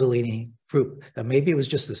this Kundalini group. Now, maybe it was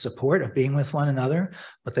just the support of being with one another,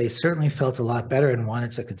 but they certainly felt a lot better and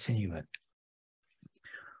wanted to continue it.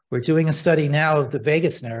 We're doing a study now of the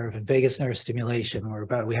vagus nerve and vagus nerve stimulation.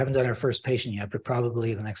 We haven't done our first patient yet, but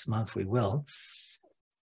probably the next month we will.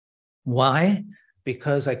 Why?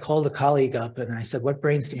 Because I called a colleague up and I said, "What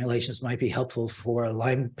brain stimulations might be helpful for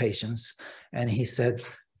Lyme patients?" And he said,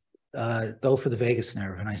 go for the vagus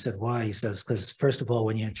nerve. And I said, why? He says, because first of all,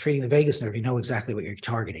 when you're treating the vagus nerve, you know exactly what you're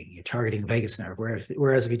targeting. You're targeting the vagus nerve.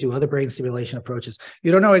 Whereas if you do other brain stimulation approaches,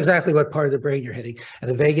 you don't know exactly what part of the brain you're hitting. And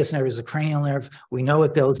the vagus nerve is a cranial nerve. We know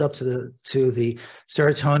it goes up to the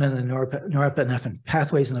serotonin and the norepinephrine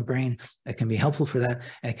pathways in the brain. It can be helpful for that.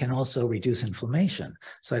 And it can also reduce inflammation.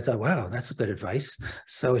 So I thought, wow, that's good advice.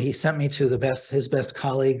 So he sent me to his best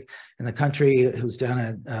colleague in the country, who's down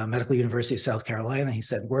at Medical University of South Carolina. He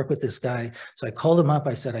said, work with this guy. So I called him up.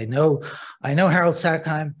 I said, I know Harold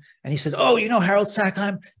Sackheim. And he said, oh, you know Harold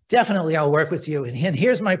Sackheim? Definitely, I'll work with you. And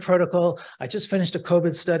here's my protocol. I just finished a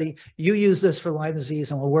COVID study. You use this for Lyme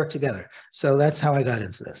disease and we'll work together. So that's how I got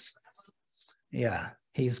into this. Yeah,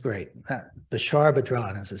 he's great. Bashar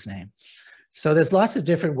Badran is his name. So there's lots of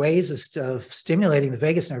different ways of stimulating the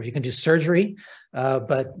vagus nerve. You can do surgery,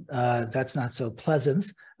 but that's not so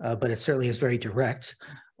pleasant, but it certainly is very direct.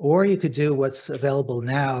 Or you could do what's available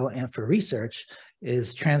now and for research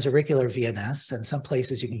is transauricular VNS, and some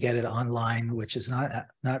places you can get it online, which is not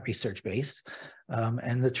research-based.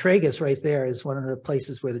 And the tragus right there is one of the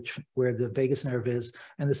places where the vagus nerve is,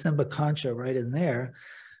 and the Simba concha right in there.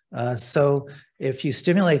 So if you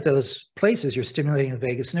stimulate those places, you're stimulating the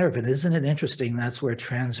vagus nerve. And isn't it interesting? That's where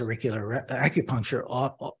transauricular acupuncture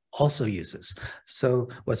also uses. So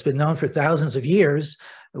what's been known for thousands of years,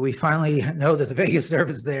 we finally know that the vagus nerve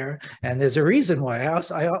is there. And there's a reason why.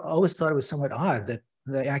 I always thought it was somewhat odd that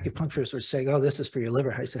the acupuncturists were saying, oh, this is for your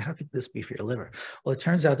liver. I said, how could this be for your liver? Well, it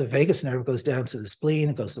turns out the vagus nerve goes down to the spleen,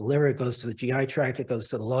 it goes to the liver, it goes to the GI tract, it goes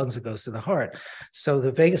to the lungs, it goes to the heart. So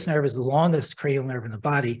the vagus nerve is the longest cranial nerve in the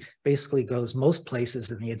body, basically goes most places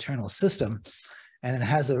in the internal system, and it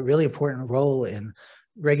has a really important role in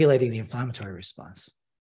regulating the inflammatory response.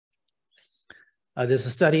 There's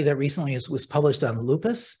a study that recently was published on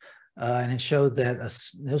lupus, and it showed that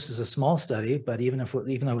this is a small study, but even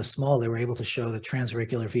though it was small, they were able to show that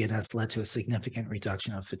transauricular VNS led to a significant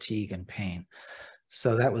reduction of fatigue and pain.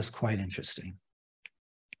 So that was quite interesting.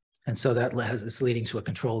 And so that is leading to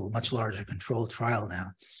a much larger controlled trial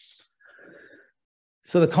now.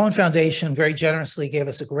 So the Cohen Foundation very generously gave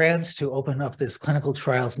us a grant to open up this clinical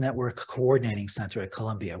trials network coordinating center at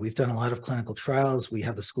Columbia. We've done a lot of clinical trials. We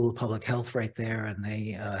have the School of Public Health right there, and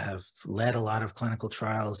they have led a lot of clinical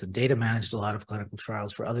trials and data managed a lot of clinical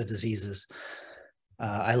trials for other diseases.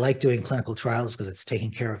 I like doing clinical trials because it's taking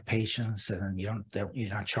care of patients and you're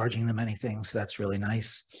not charging them anything. So that's really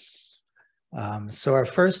nice. So our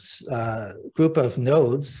first group of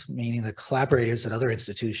nodes, meaning the collaborators at other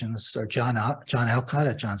institutions, are John Alcott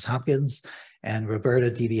at Johns Hopkins and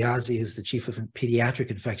Roberta DiBiase, who's the chief of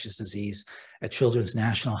pediatric infectious disease at Children's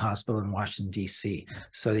National Hospital in Washington, D.C.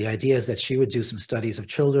 So the idea is that she would do some studies of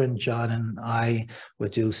children, John and I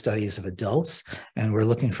would do studies of adults, and we're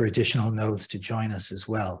looking for additional nodes to join us as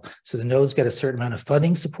well. So the nodes get a certain amount of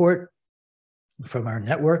funding support from our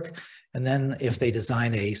network. And then if they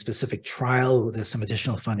design a specific trial, there's some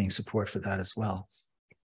additional funding support for that as well.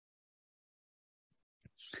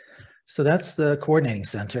 So that's the coordinating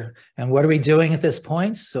center. And what are we doing at this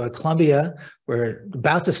point? So at Columbia, we're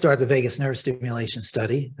about to start the vagus nerve stimulation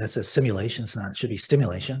study. That's a simulation, it should be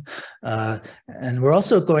stimulation. And we're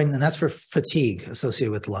also going, and that's for fatigue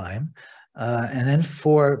associated with Lyme. And then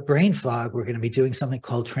for brain fog, we're going to be doing something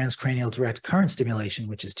called transcranial direct current stimulation,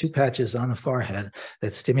 which is 2 patches on the forehead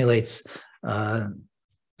that stimulates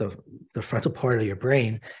the frontal part of your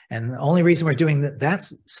brain. And the only reason we're doing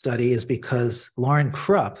that study is because Lauren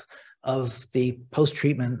Krupp of the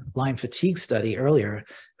post-treatment Lyme fatigue study earlier,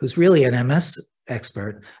 who's really an MS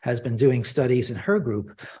expert, has been doing studies in her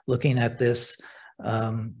group looking at this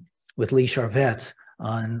with Lee Charvet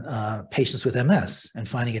on patients with MS and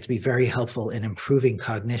finding it to be very helpful in improving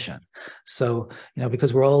cognition. So,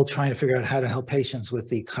 because we're all trying to figure out how to help patients with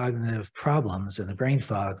the cognitive problems and the brain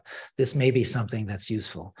fog, this may be something that's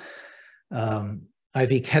useful.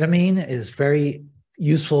 IV ketamine is very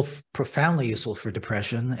useful, profoundly useful for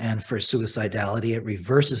depression and for suicidality. It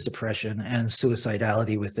reverses depression and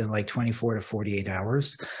suicidality within like 24 to 48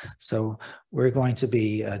 hours. So we're going to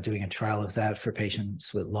be doing a trial of that for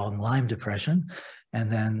patients with long Lyme depression. And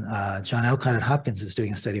then John Alcott at Hopkins is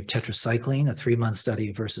doing a study of tetracycline, a 3-month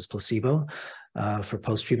study versus placebo for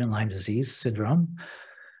post-treatment Lyme disease syndrome.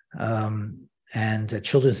 And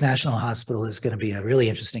Children's National Hospital is going to be a really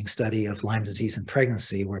interesting study of Lyme disease and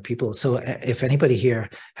pregnancy where people, so if anybody here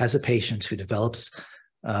has a patient who develops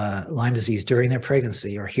Lyme disease during their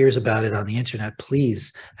pregnancy or hears about it on the internet,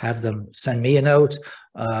 please have them send me a note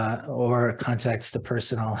or contact the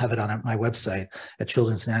person. I'll have it on my website at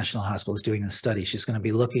Children's National Hospital is doing this study. She's going to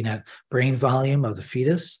be looking at brain volume of the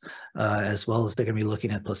fetus, as well as they're going to be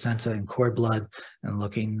looking at placenta and cord blood and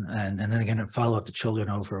looking, and then they're going to follow up the children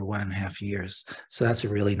over 1.5 years. So that's a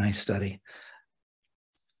really nice study.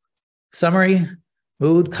 Summary.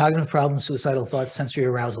 Mood, cognitive problems, suicidal thoughts, sensory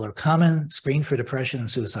arousal are common. Screen for depression and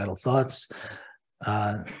suicidal thoughts.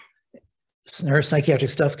 Neuropsychiatric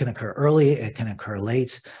stuff can occur early, it can occur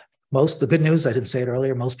late. The good news, I didn't say it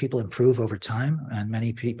earlier, most people improve over time, and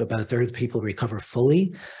many people, about 1/3 of people recover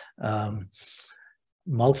fully.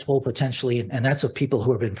 Multiple potentially, and that's of people who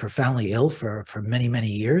have been profoundly ill for many, many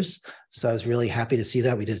years. So I was really happy to see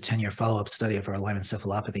that. We did a 10-year follow-up study of our Lyme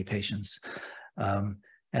encephalopathy patients.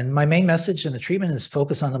 And my main message in the treatment is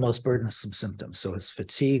focus on the most burdensome symptoms. So it's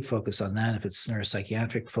fatigue, focus on that. If it's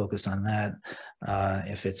neuropsychiatric, focus on that.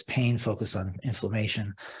 If it's pain, focus on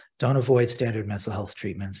inflammation. Don't avoid standard mental health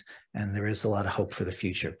treatment. And there is a lot of hope for the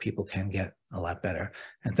future. People can get a lot better.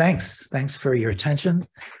 And thanks for your attention.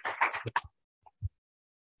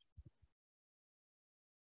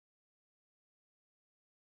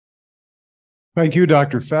 Thank you,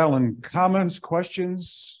 Dr. Fallon. Comments,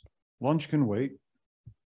 questions? Lunch can wait.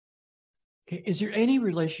 Is there any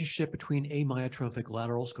relationship between amyotrophic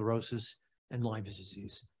lateral sclerosis and Lyme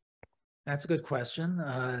disease? That's a good question.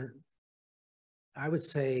 I would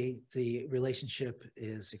say the relationship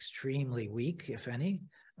is extremely weak, if any.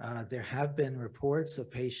 There have been reports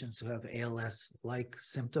of patients who have ALS-like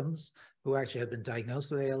symptoms who actually have been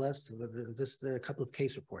diagnosed with ALS. There are a couple of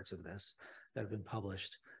case reports of this that have been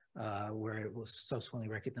published. Where it was subsequently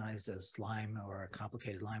recognized as Lyme or a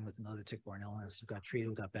complicated Lyme with another tick-borne illness, who got treated,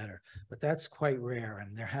 who got better. But that's quite rare,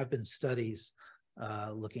 and there have been studies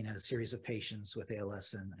looking at a series of patients with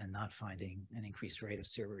ALS and not finding an increased rate of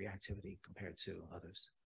seroreactivity compared to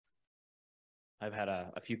others. I've had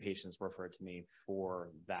a few patients referred to me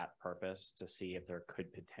for that purpose to see if there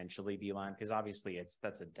could potentially be Lyme, because obviously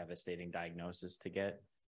that's a devastating diagnosis to get.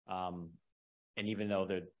 And even though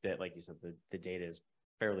like you said, the data is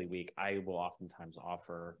fairly weak, I will oftentimes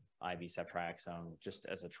offer IV ceftriaxone just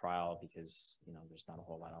as a trial because, there's not a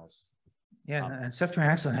whole lot else. Yeah, and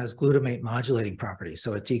ceftriaxone has glutamate modulating properties.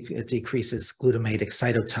 So it decreases glutamate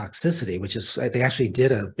excitotoxicity, which is, they actually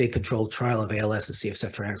did a big controlled trial of ALS to see if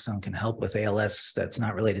ceftriaxone can help with ALS that's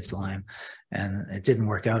not related to Lyme. And it didn't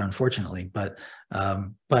work out, unfortunately. But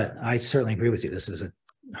I certainly agree with you. This is a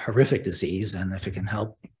horrific disease, and if it can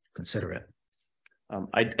help, consider it.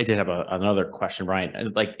 I did have another question,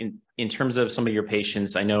 Brian. Like in terms of some of your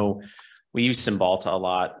patients, I know we use Cymbalta a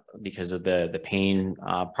lot because of the pain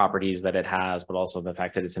properties that it has, but also the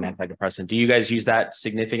fact that it's an antidepressant. Do you guys use that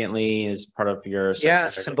significantly as part of your? Yeah,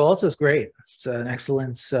 Cymbalta is great. It's an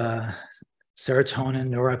excellent serotonin,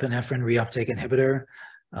 norepinephrine reuptake inhibitor.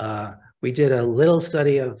 We did a little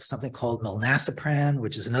study of something called milnacipran,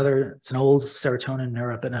 which is it's an old serotonin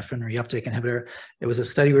norepinephrine reuptake inhibitor. It was a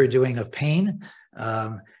study we were doing of pain.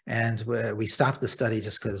 And we stopped the study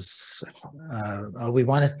just because we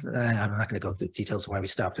wanted, I'm not going to go through the details of why we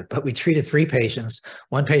stopped it, but we treated 3 patients.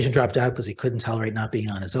 1 patient dropped out because he couldn't tolerate not being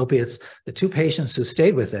on his opiates. The 2 patients who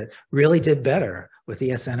stayed with it really did better with the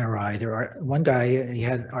SNRI. One guy, he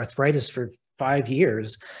had arthritis for 5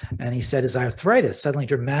 years, and he said his arthritis suddenly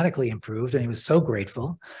dramatically improved, and he was so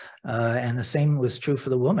grateful. And the same was true for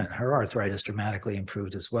the woman. Her arthritis dramatically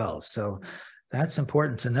improved as well. So that's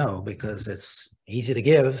important to know because it's easy to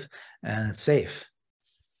give and it's safe.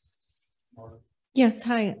 Yes,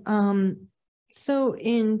 hi. So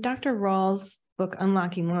in Dr. Rawls' book,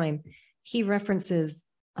 Unlocking Lyme, he references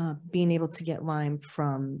being able to get Lyme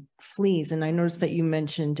from fleas. And I noticed that you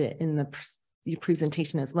mentioned it in your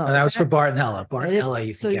presentation as well. That was for Bartonella. Bartonella,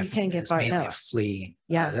 you can get Bartonella. Mainly a flea.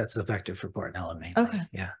 Yeah. That's the vector for Bartonella mainly. Okay.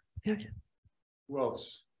 Yeah. Who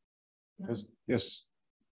else? Yes.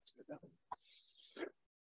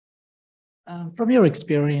 From your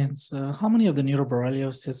experience, how many of the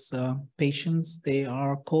neuroborreliosis patients they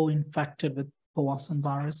are co-infected with Powassan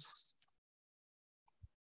virus?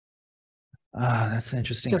 That's an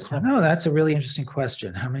interesting. No, that's a really interesting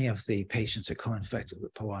question. How many of the patients are co-infected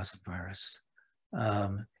with Powassan virus?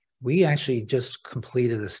 We actually just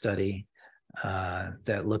completed a study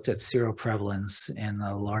that looked at seroprevalence in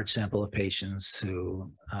a large sample of patients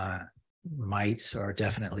who might or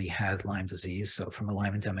definitely had Lyme disease, so from a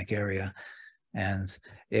Lyme endemic area. And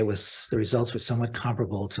the results were somewhat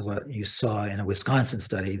comparable to what you saw in a Wisconsin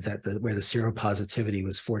study where the seropositivity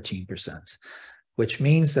was 14%. which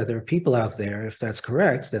means that there are people out there, if that's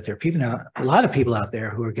correct, that there are people now, a lot of people out there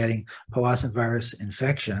who are getting Powassan virus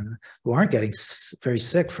infection, who aren't getting very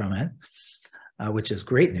sick from it, which is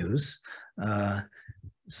great news. Well,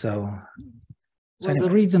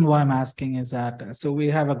 the reason why I'm asking is that, so we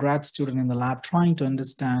have a grad student in the lab trying to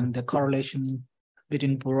understand the correlation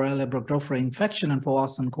between Borrelia burgdorferi infection and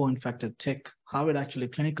Powassan co-infected tick, how it actually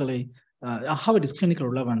clinically, how it is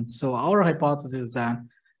clinically relevant. So our hypothesis is that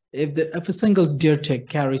if a single deer tick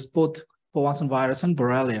carries both Powassan virus and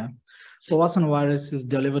Borrelia, Powassan virus is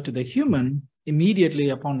delivered to the human immediately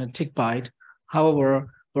upon a tick bite.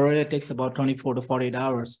 However, Borrelia takes about 24 to 48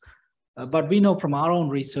 hours. But we know from our own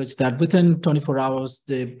research that within 24 hours,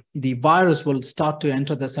 the virus will start to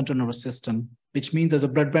enter the central nervous system, which means that the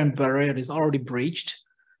blood-brain barrier is already breached.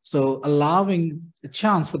 So allowing the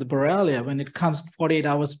chance for the Borrelia, when it comes 48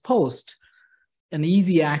 hours post, an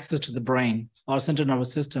easy access to the brain or central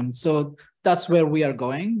nervous system. So that's where we are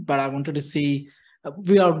going. But I wanted to see,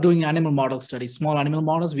 we are doing animal model studies, small animal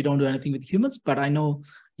models. We don't do anything with humans, but I know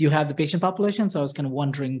you have the patient population. So I was kind of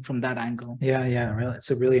wondering from that angle. Yeah, really, it's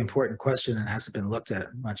a really important question and hasn't been looked at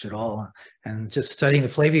much at all. And just studying the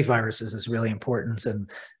flaviviruses is really important. And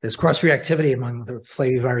there's cross-reactivity among the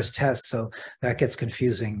flavivirus tests, so that gets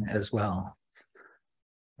confusing as well.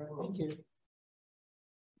 Thank you.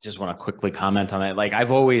 Just want to quickly comment on it. Like,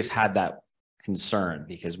 I've always had that concern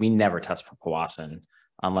because we never test for Powassan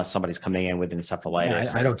unless somebody's coming in with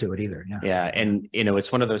encephalitis. Yeah, I don't do it either. Yeah. Yeah. And,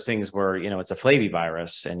 it's one of those things where, it's a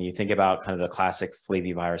flavivirus, and you think about kind of the classic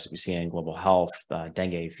flavivirus that we see in global health,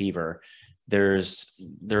 dengue fever. There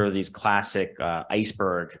are these classic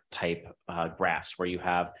iceberg type graphs where you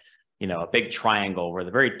have, a big triangle where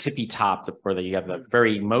the very tippy top, where you have the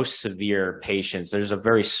very most severe patients, there's a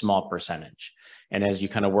very small percentage. And as you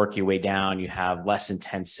kind of work your way down, you have less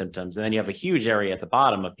intense symptoms. And then you have a huge area at the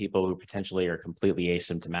bottom of people who potentially are completely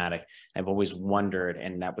asymptomatic. I've always wondered,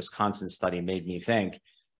 and that Wisconsin study made me think,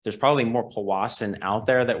 there's probably more Powassan out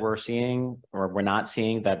there that we're seeing or we're not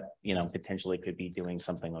seeing that, potentially could be doing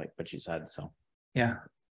something like what you said. So, yeah.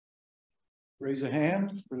 Raise a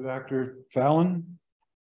hand for Dr. Fallon.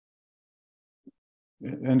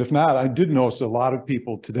 And if not, I did notice a lot of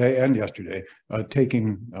people today and yesterday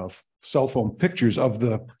taking cell phone pictures of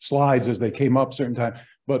the slides as they came up certain times.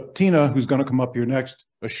 But Tina, who's going to come up here next,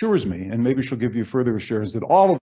 assures me, and maybe she'll give you further assurance, that all of